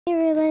Hey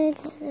everybody,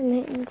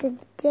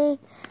 today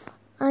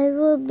I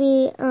will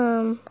be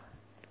showing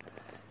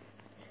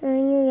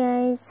you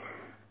guys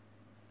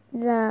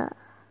the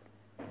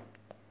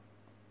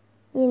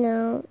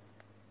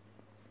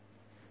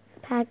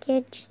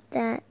package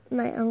that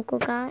my uncle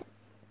got.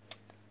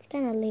 It's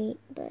kind of late,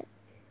 but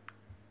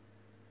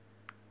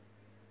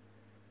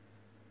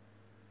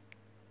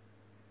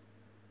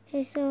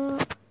okay. So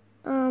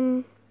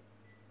I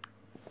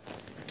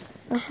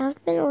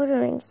have been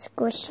ordering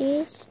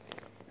squishies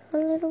for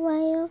a little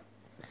while,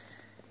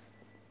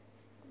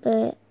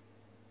 but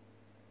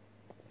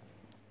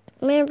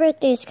my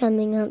birthday's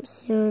coming up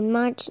soon,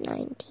 March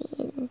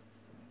 19th.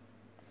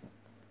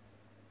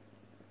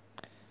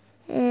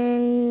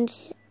 And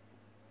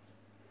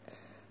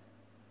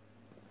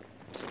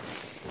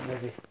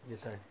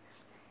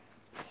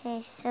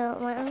okay, so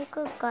my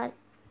uncle got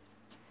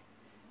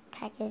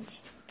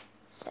package.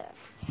 So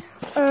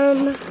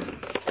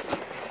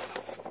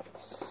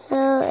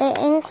it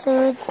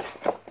includes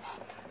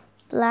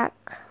black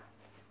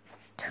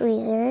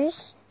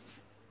tweezers,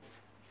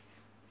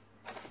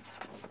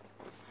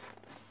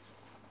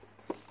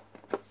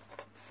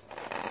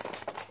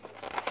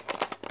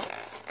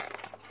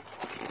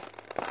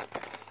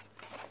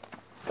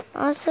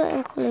 also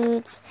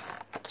includes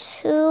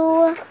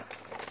 2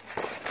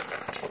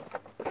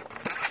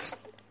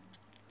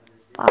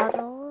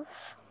 bottles,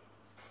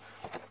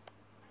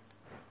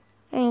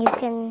 and you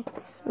can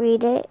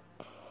read it.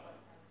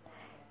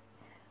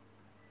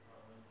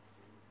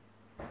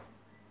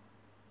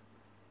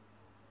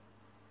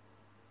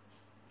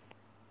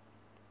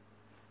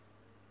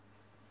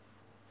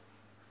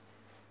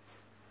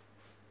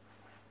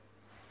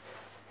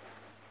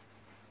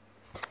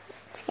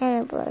 It's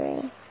kind of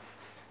blurry.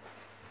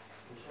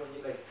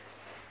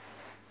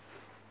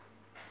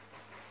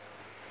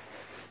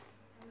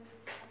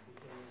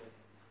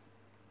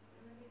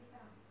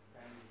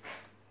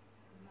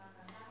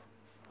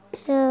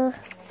 So,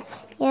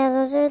 yeah,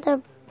 those are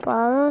the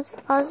bottles.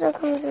 Also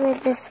comes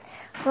with this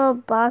little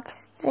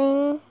box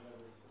thing.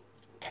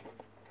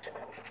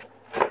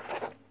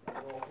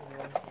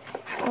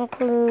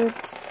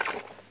 Includes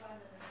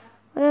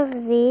one of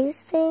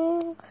these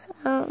things.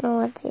 I don't know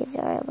what these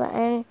are,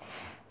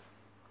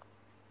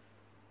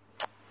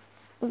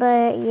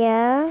 but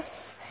yeah,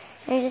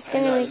 I'm just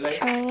gonna be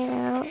trying it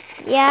out.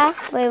 Yeah,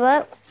 wait,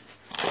 what?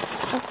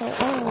 Okay,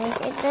 anyways,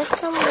 it does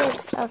come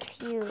with a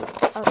few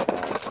of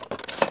those.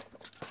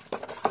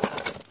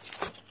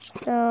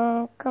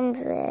 So, comes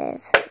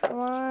with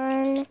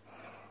 1,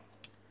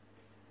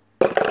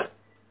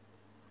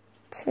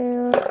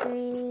 2,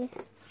 3,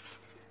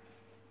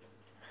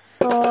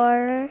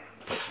 4,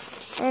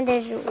 and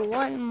there's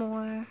one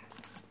more.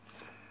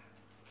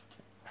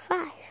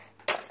 5.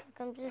 It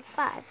comes with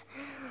 5.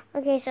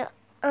 Okay, so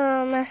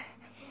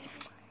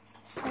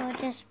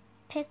just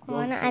pick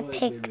one. I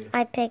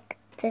pick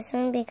this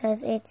one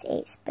because it's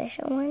a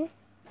special one.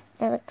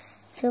 It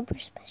looks super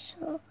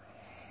special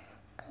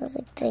because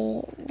like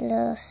the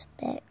little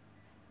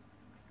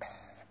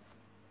specks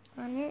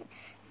on it.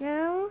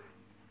 Now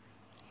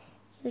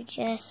you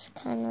just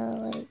kind of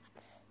like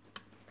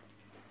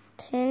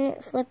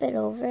flip it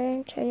over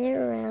and turn it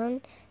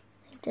around.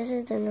 Like this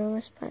is the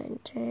normal spot,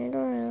 and turn it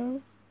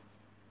around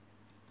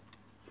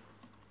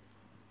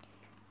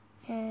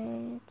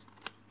and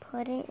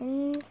put it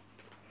in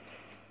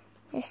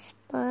this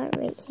spot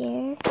right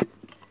here.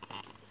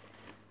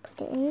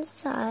 Put it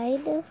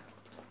inside.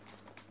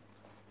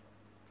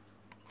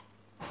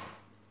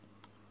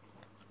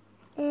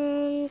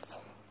 And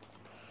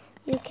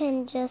you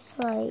can just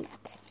like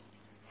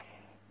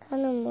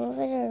kind of move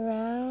it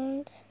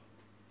around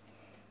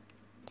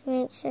to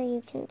make sure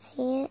you can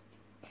see it.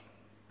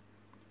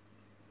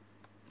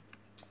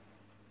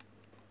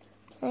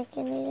 I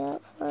can leave it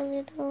out for a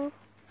little.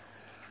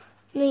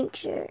 Make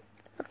sure it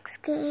looks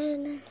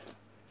good.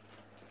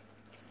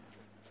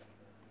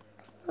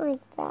 Like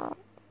that.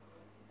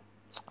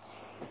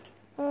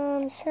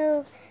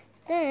 So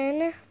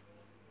then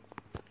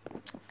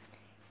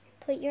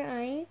put your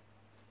eye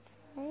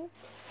inside.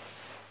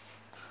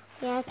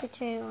 You have to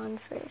turn it on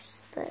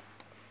first, but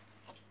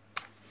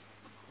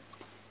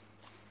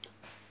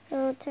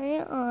so turn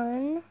it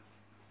on.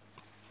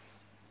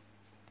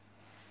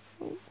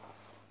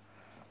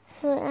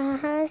 So it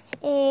has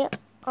a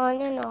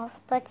on and off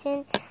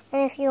button,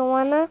 and if you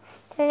wanna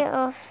turn it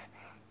off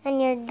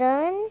and you're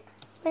done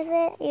with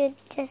it, you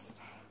just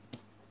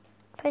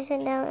press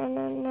it down, and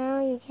then now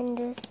you can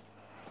just,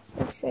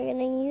 if you're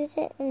gonna use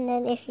it, and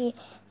then if you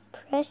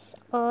press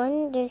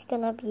on, there's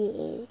gonna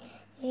be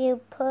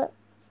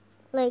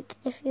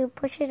if you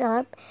push it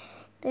up,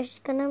 there's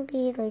gonna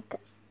be like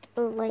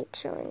a light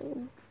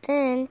showing.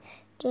 Then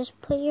just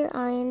put your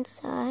eye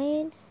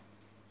inside.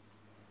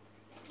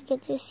 You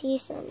get to see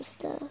some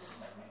stuff.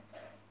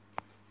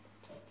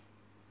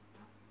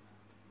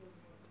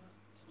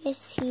 You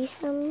see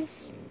some.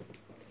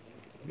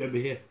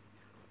 Baby here.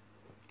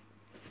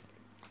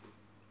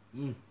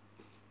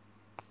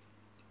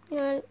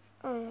 No,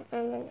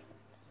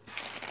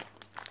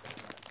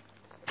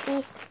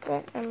 These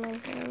are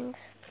M&M's.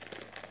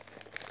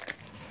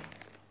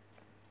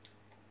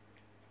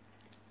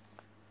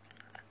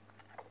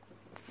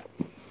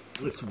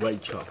 It's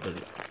white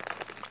chocolate.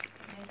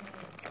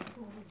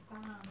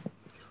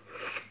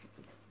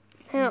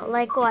 I don't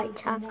like white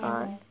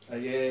chocolate. I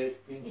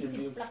get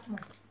interview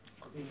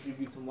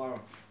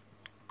tomorrow.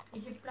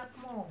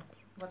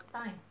 What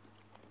time?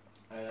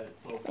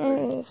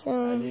 And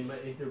so I need my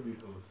interview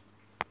clothes.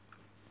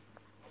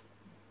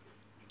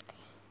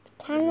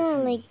 kind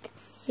of like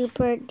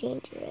super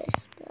dangerous.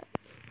 But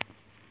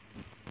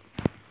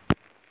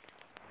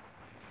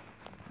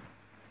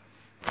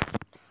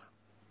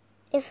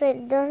if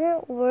it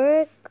doesn't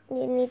work,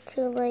 you need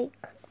to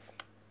like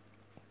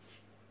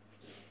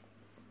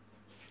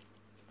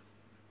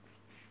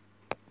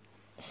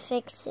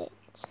fix it.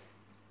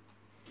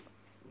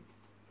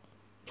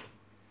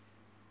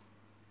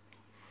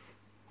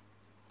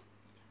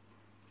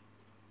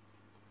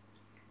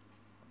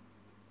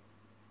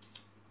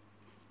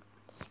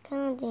 It's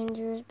kind of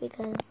dangerous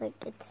because like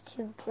it's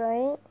too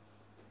bright.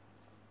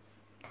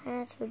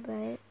 Kind of too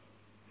bright.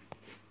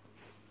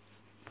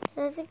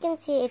 So as you can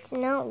see, it's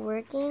not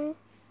working.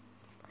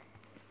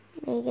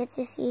 You get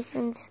to see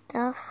some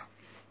stuff.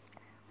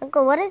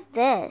 Uncle, what is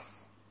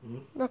this?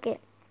 Look it.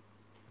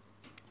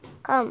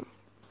 Come.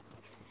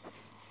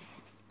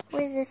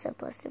 What is this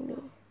supposed to be?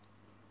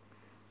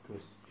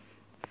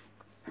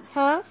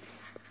 Huh?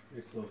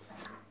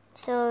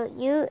 So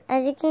you,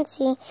 as you can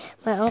see,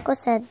 my uncle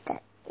said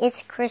that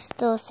it's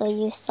crystals. So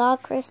you saw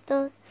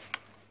crystals.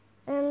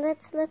 And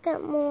let's look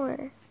at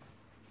more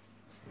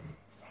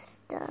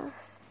stuff.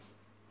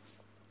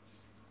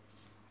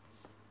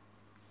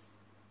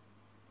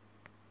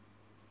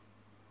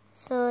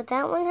 So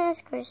that one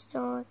has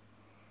crystals.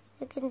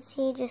 You can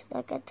see, just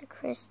look at the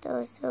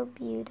crystals, so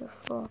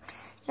beautiful.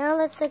 Now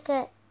let's look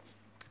at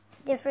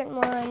different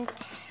ones.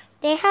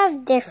 They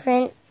have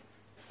different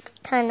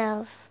kind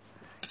of,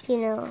 you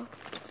know,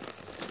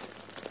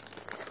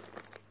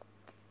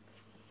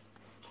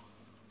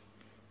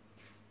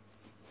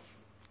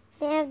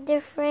 they have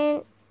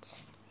different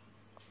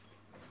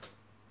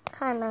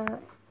kind of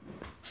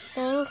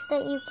things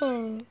that you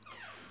can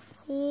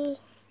see.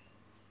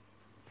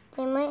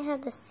 They might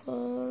have the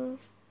same,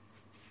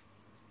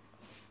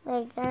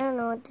 like, I don't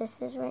know what this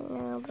is right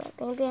now, but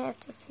maybe I have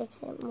to fix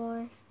it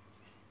more.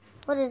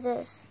 What is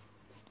this?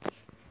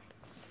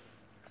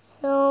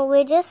 So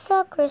we just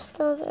saw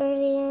crystals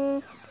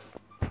earlier.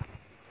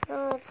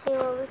 Now let's see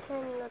what we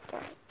can look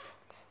at.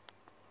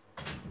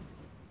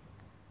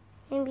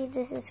 Maybe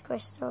this is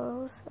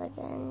crystals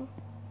again.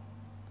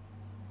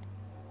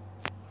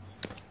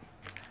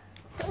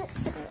 What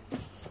is that?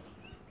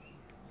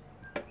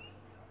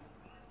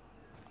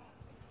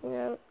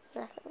 No,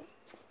 nothing.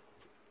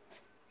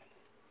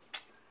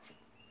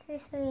 Okay,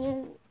 so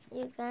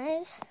you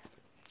guys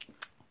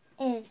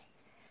is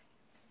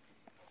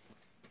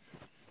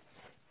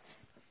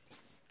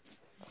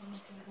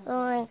so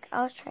like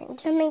I was trying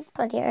to make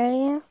putty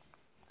earlier.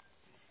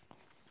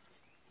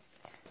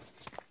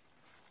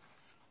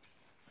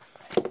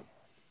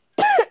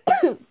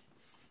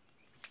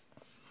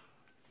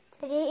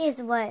 Today is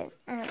what?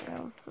 I don't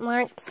know.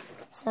 March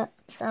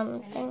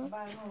something.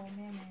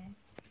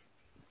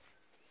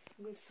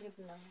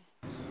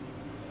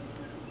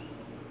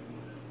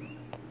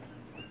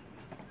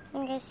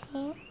 You guys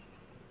see?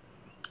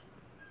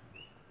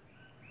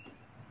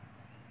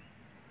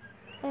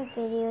 I'm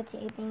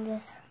videotaping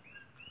this.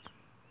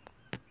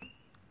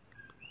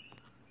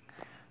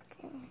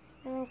 Okay,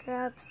 I'm gonna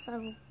grab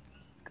some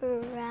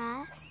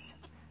grass.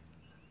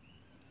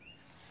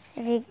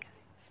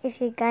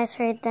 If you guys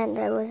heard that,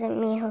 that wasn't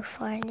me who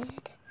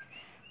farted.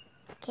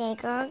 Okay,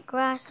 grab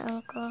grass,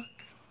 Uncle.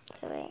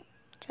 Okay, wait.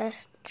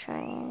 Just try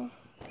and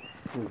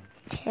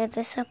tear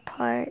this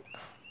apart.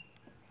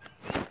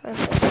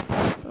 Perfect.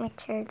 Let me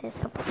tear this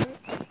apart.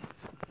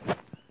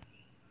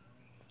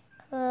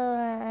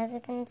 As you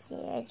can see,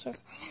 I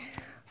just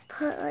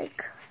put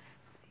like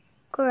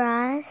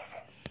grass.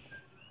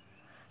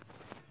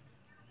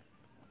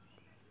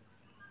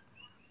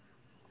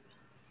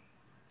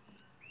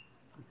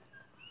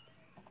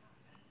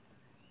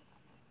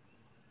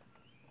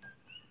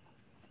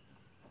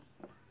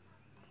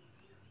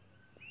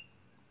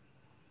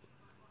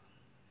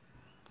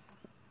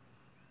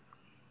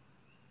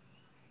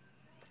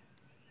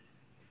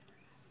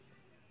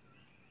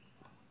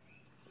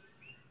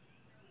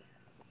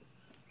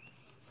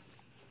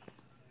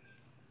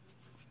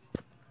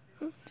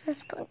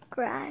 Just put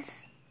grass.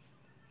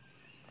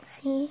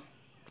 See?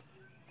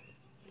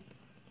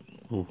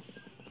 Oh,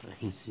 I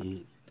can see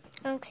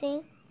it. Don't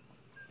see?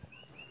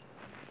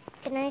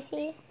 Can I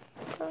see?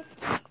 Oh.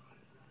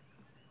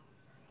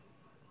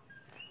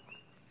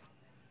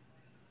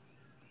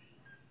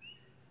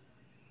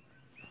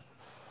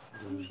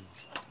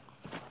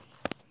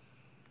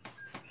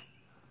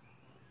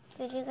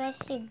 Did you guys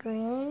see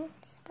green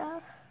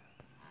stuff?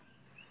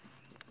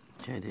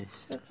 Try this.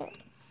 You can.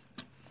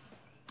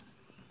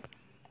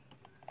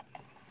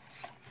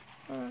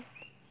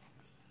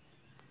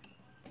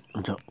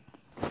 Jump.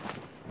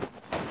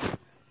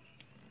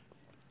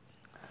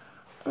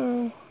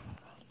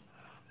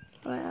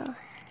 Well.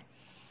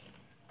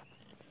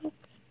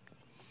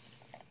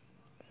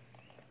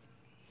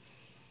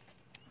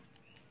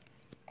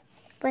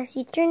 But if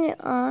you turn it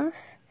off,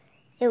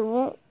 it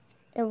won't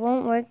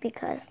work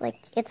because like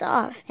it's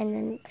off, and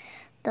then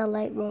the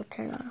light will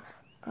turn off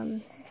on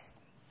this.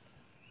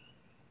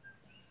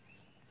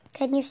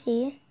 Can you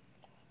see?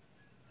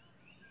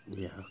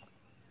 Yeah.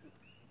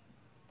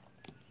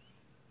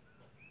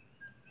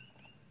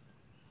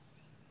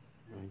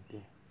 Right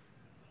there.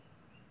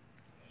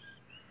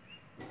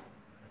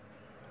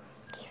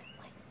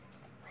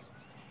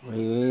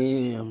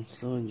 Wait, I'm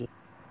still enjoying.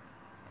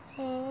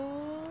 Okay.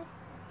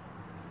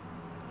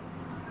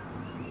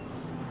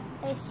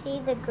 I see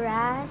the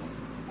grass.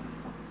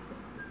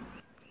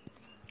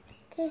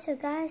 Okay, so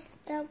guys,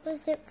 that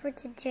was it for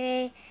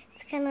today.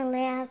 It's kind of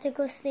late. I have to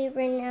go sleep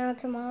right now.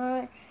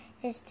 Tomorrow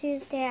is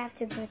Tuesday. I have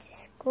to go to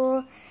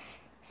school.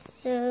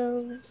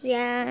 So,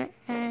 yeah,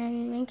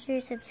 and make sure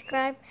you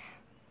subscribe,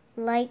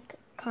 like,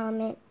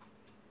 comment,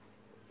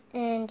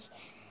 and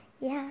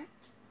yeah.